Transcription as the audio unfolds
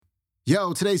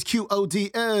Yo, today's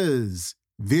QOD is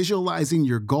visualizing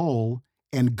your goal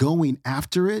and going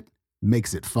after it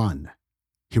makes it fun.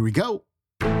 Here we go.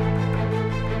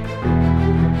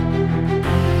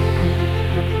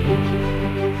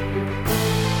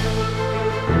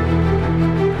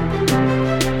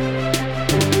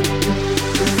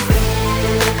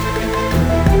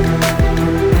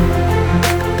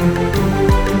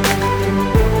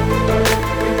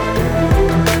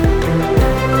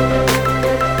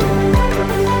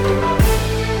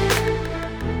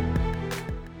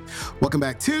 Welcome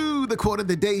back to the Quote of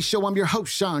the Day Show. I'm your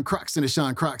host, Sean Croxton of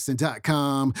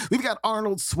SeanCroxton.com. We've got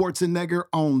Arnold Schwarzenegger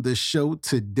on the show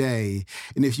today.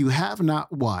 And if you have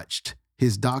not watched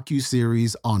his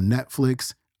docuseries on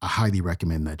Netflix, I highly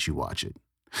recommend that you watch it.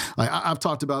 I've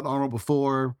talked about Arnold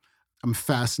before. I'm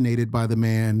fascinated by the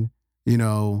man,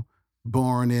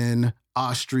 born in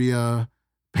Austria.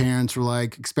 Parents were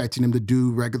expecting him to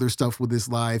do regular stuff with his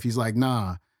life. He's like,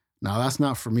 nah, that's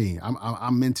not for me.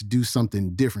 I'm meant to do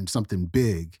something different, something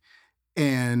big.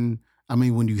 And I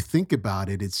mean, when you think about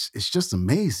it, it's just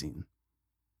amazing.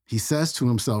 He says to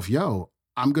himself,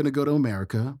 I'm going to go to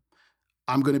America.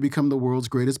 I'm going to become the world's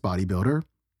greatest bodybuilder.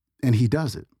 And he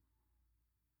does it.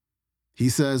 He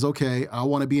says, okay, I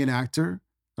want to be an actor.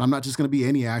 I'm not just going to be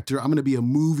any actor. I'm going to be a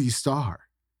movie star.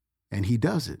 And he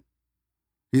does it.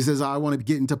 He says, I want to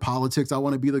get into politics. I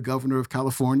want to be the governor of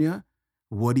California.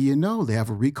 What do you know? They have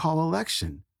a recall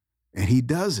election, and he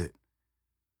does it.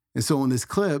 And so in this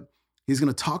clip, he's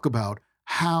going to talk about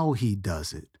how he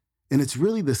does it. And it's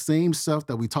really the same stuff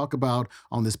that we talk about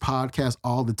on this podcast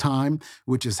all the time,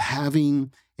 which is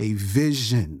having a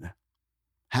vision,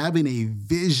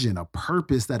 a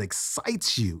purpose that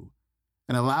excites you,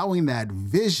 and allowing that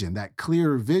vision, that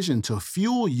clear vision, to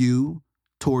fuel you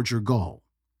towards your goal.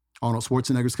 Arnold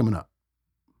Schwarzenegger's coming up.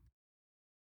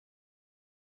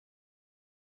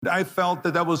 I felt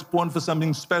that I was born for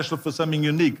something special, for something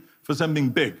unique, for something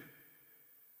big.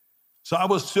 So I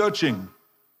was searching.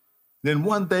 Then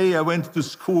one day I went to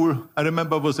school. I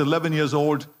remember I was 11 years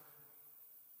old,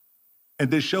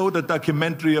 and they showed a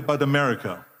documentary about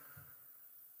America.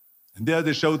 And there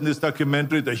they showed in this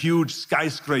documentary the huge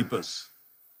skyscrapers,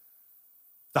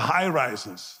 the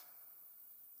high-rises,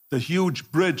 the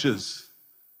huge bridges,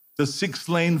 the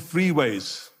 6-lane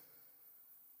freeways,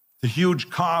 the huge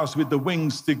cars with the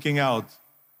wings sticking out,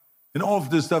 and all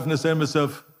of this stuff. And I said to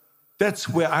myself, that's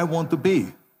where I want to be.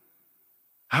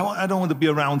 I don't want to be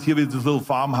around here with these little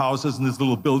farmhouses and these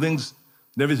little buildings,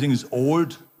 and everything is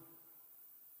old.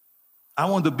 I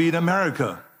want to be in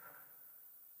America.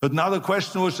 But now the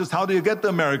question was just, how do you get to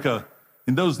America?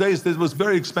 In those days, it was a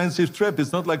very expensive trip.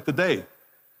 It's not like today.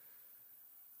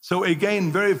 So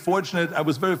again, I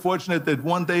was very fortunate that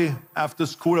one day after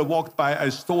school, I walked by a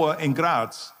store in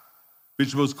Graz,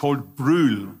 which was called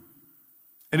Brühl.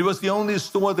 And it was the only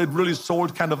store that really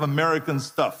sold kind of American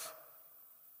stuff.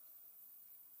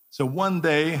 So one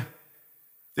day,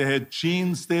 they had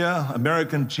jeans there,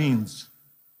 American jeans.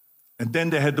 And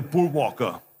then they had the bull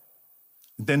walker.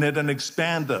 And then they had an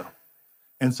expander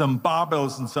and some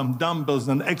barbells and some dumbbells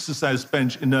and an exercise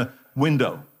bench in the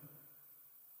window.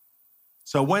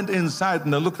 So I went inside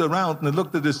and I looked around and I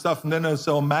looked at this stuff, and then I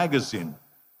saw a magazine.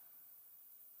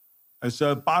 I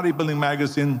saw a bodybuilding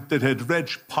magazine that had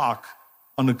Reg Park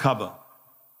on the cover.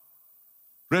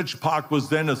 Reg Park was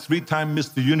then a 3-time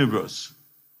Mr. Universe.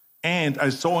 And I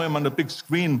saw him on the big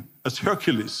screen as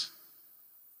Hercules.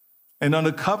 And on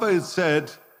the cover it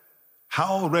said,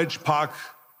 how Reg Park,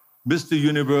 Mr.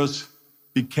 Universe,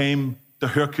 became the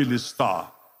Hercules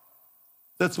star.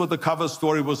 That's what the cover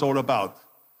story was all about.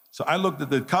 So I looked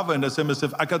at the cover and I said to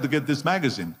myself, I got to get this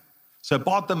magazine. So I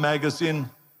bought the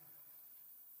magazine.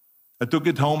 I took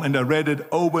it home and I read it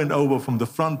over and over from the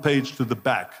front page to the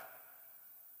back.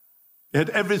 It had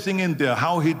everything in there,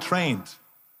 how he trained,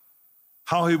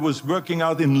 how he was working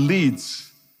out in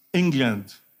Leeds,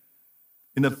 England,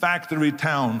 in a factory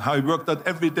town, how he worked out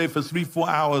every day for 3-4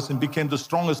 hours and became the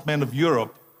strongest man of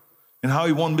Europe, and how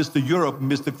he won Mr. Europe,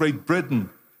 Mr. Great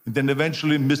Britain, and then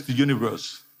eventually Mr.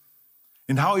 Universe,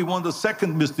 and how he won the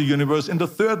second Mr. Universe and the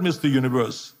third Mr.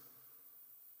 Universe,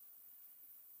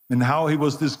 and how he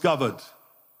was discovered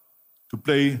to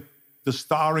play the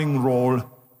starring role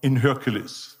in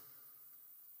Hercules.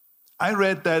 I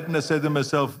read that and I said to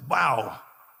myself, wow,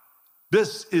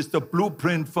 this is the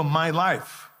blueprint for my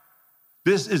life.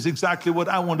 This is exactly what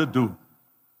I want to do.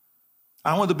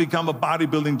 I want to become a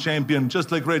bodybuilding champion just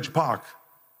like Reg Park.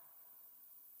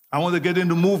 I want to get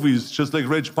into movies just like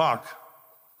Reg Park.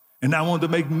 And I want to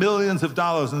make millions of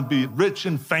dollars and be rich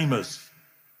and famous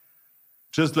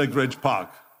just like Reg Park.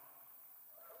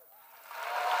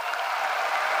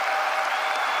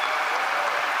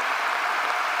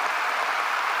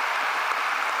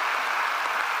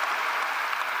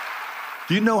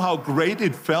 Do you know how great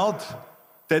it felt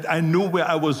that I knew where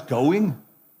I was going?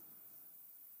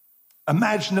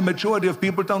 Imagine the majority of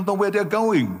people don't know where they're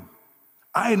going.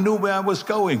 I knew where I was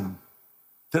going,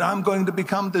 that I'm going to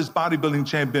become this bodybuilding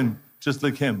champion just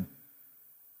like him.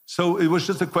 So it was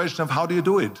just a question of how do you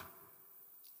do it?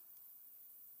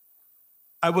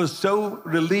 I was so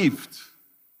relieved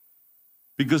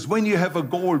because when you have a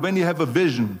goal, when you have a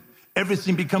vision,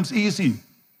 everything becomes easy.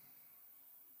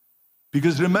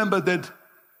 Because remember that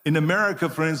in America,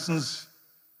 for instance,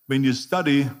 when you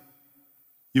study,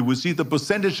 you will see the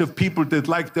percentage of people that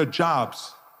like their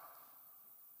jobs.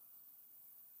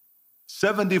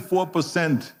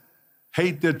 74%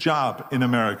 hate their job in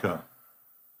America.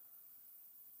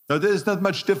 Now, there's not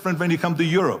much different when you come to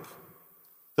Europe.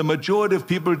 The majority of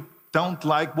people don't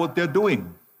like what they're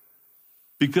doing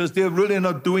because they're really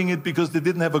not doing it because they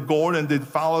didn't have a goal and they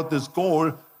followed this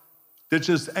goal. They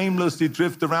just aimlessly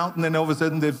drift around and then all of a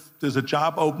sudden there's a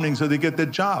job opening, so they get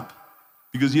that job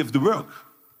because you have to work.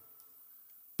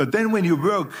 But then when you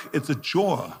work, it's a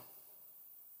chore.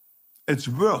 It's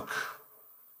work.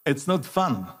 It's not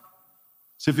fun.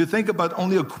 So if you think about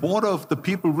only a quarter of the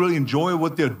people really enjoy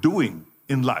what they're doing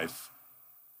in life.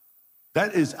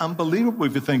 That is unbelievable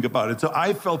if you think about it. So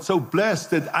I felt so blessed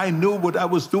that I knew what I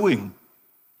was doing.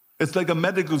 It's like a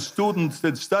medical student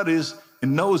that studies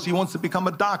and knows he wants to become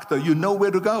a doctor. You know where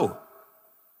to go.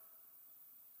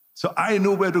 So I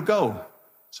knew where to go.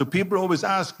 So people always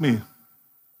ask me,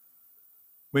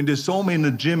 when they saw me in the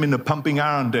gym in the pumping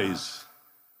iron days,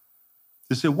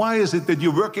 they say, why is it that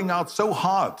you're working out so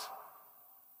hard?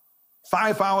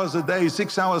 5 hours a day,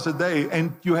 6 hours a day,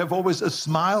 and you have always a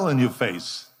smile on your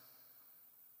face.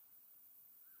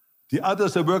 The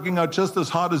others are working out just as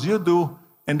hard as you do,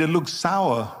 and they look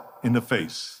sour in the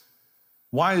face.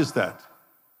 Why is that?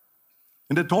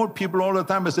 And I told people all the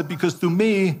time, I said, because to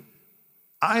me,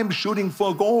 I'm shooting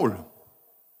for a goal.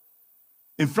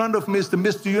 In front of me is the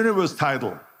Mr. Universe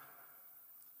title.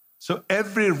 So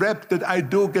every rep that I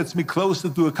do gets me closer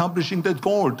to accomplishing that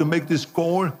goal, to make this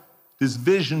goal, this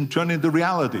vision turn into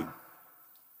reality.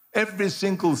 Every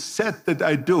single set that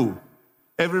I do,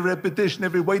 every repetition,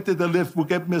 every weight that I lift will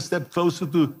get me a step closer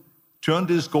to turn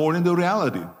this goal into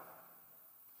reality.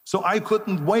 So I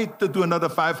couldn't wait to do another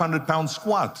 500-pound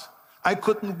squat. I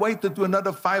couldn't wait to do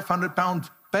another 500-pound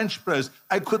bench press.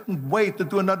 I couldn't wait to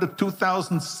do another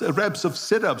 2,000 reps of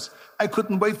sit-ups. I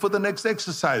couldn't wait for the next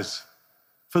exercise,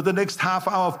 for the next half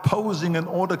hour of posing and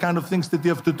all the kind of things that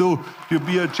you have to do to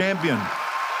be a champion.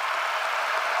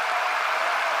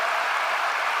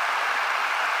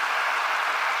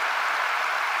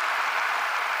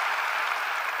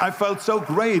 I felt so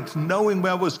great knowing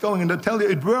where I was going, and I tell you,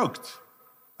 it worked.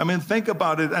 I mean, think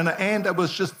about it. And I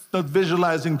was just not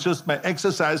visualizing just my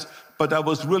exercise, but I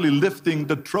was really lifting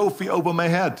the trophy over my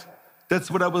head. That's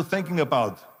what I was thinking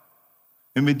about.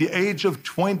 And with the age of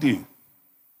 20,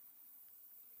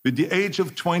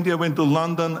 I went to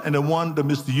London and I won the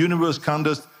Mr. Universe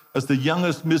contest as the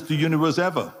youngest Mr. Universe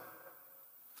ever.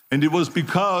 And it was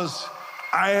because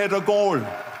I had a goal.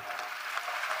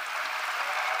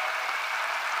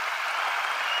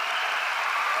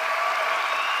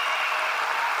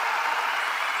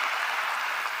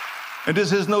 And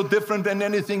this is no different than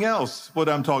anything else, what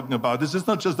I'm talking about. This is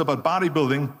not just about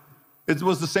bodybuilding. It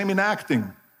was the same in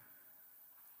acting.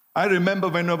 I remember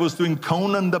when I was doing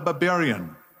Conan the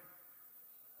Barbarian.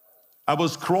 I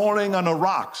was crawling on the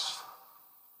rocks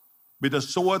with a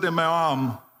sword in my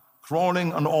arm,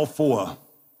 crawling on all four.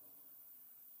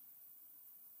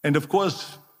 And of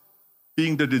course,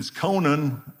 being that it's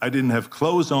Conan, I didn't have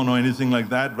clothes on or anything like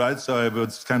that, right? So I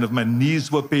was kind of, my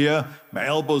knees were bare, my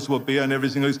elbows were bare and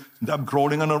everything else. And I'm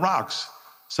crawling on the rocks.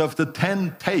 So after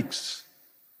 10 takes,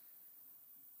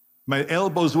 my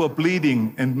elbows were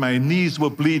bleeding and my knees were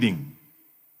bleeding.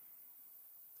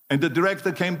 And the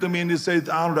director came to me and he said,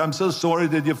 Arnold, I'm so sorry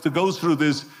that you have to go through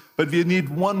this, but we need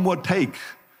one more take,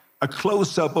 a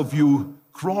close-up of you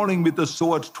crawling with the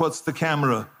sword towards the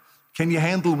camera. Can you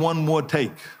handle one more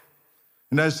take?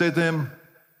 And I said to him,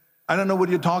 I don't know what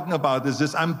you're talking about. He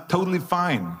says, I'm totally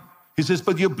fine. He says,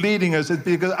 but you're bleeding. I said,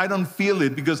 because I don't feel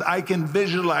it, because I can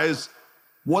visualize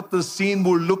what the scene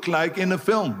will look like in a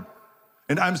film.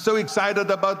 And I'm so excited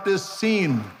about this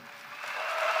scene.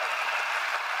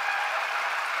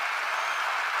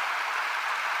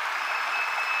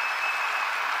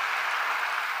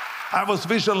 I was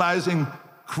visualizing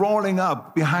crawling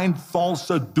up behind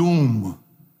Thulsa Doom,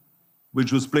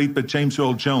 which was played by James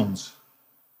Earl Jones.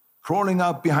 Crawling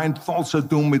up behind Thulsa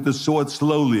Doom with the sword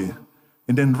slowly,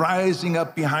 and then rising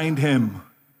up behind him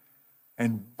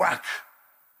and whack,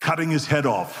 cutting his head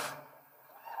off.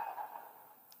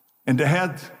 And the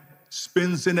head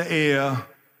spins in the air,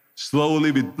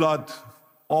 slowly with blood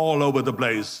all over the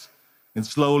place, and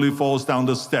slowly falls down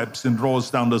the steps and rolls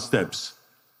down the steps.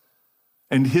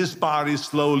 And his body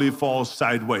slowly falls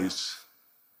sideways.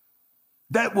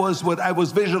 That was what I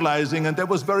was visualizing, and that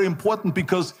was very important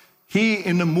because he,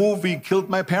 in the movie, killed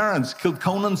my parents, killed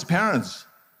Conan's parents.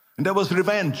 And that was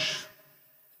revenge.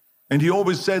 And he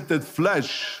always said that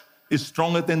flesh is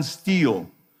stronger than steel.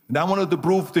 And I wanted to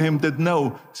prove to him that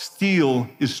no, steel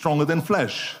is stronger than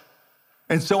flesh.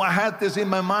 And so I had this in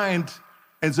my mind.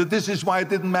 And so this is why it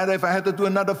didn't matter if I had to do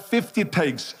another 50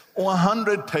 takes or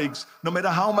 100 takes, no matter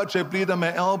how much I bleed on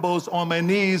my elbows or my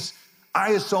knees.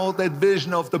 I saw that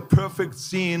vision of the perfect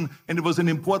scene, and it was an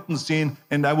important scene,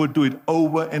 and I would do it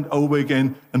over and over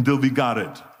again until we got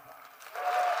it.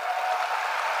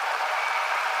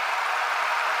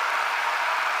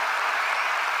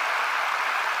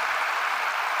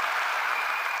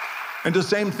 And the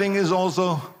same thing is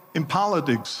also in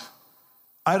politics.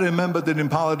 I remember that in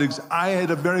politics, I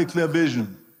had a very clear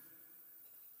vision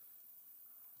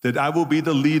that I will be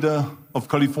the leader of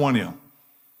California.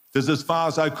 This is as far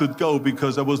as I could go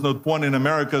because I was not born in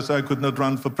America, so I could not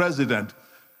run for president.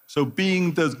 So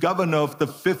being the governor of the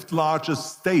fifth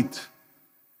largest state,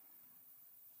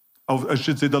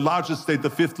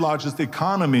 the fifth largest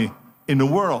economy in the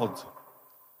world,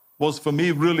 was for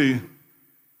me really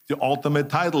the ultimate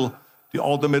title, the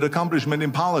ultimate accomplishment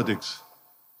in politics.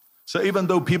 So even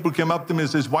though people came up to me and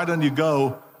says, why don't you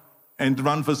go and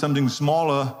run for something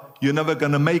smaller? You're never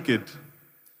gonna make it.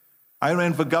 I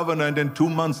ran for governor, and then 2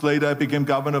 months later, I became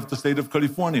governor of the state of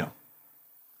California.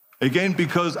 Again,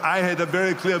 because I had a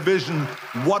very clear vision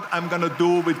what I'm gonna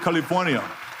do with California.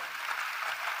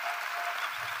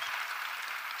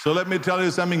 So let me tell you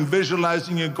something,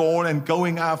 visualizing a goal and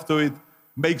going after it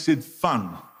makes it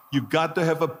fun. You got to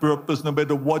have a purpose no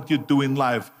matter what you do in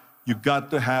life. You got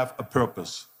to have a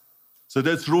purpose. So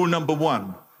that's rule number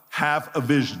one, have a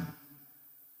vision.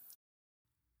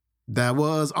 That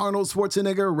was Arnold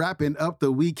Schwarzenegger wrapping up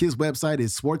the week. His website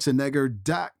is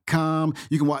schwarzenegger.com.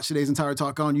 You can watch today's entire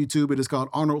talk on YouTube. It is called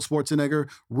Arnold Schwarzenegger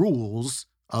Rules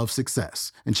of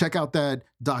Success. And check out that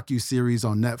docu-series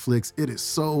on Netflix. It is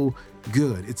so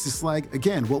good. It's just like,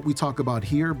 again, what we talk about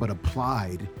here, but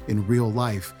applied in real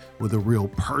life with a real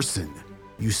person.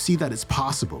 You see that it's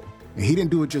possible. And he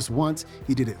didn't do it just once.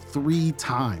 He did it 3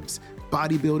 times.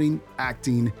 Bodybuilding,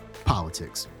 acting,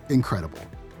 politics. Incredible.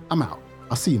 I'm out.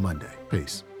 I'll see you Monday.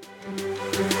 Peace.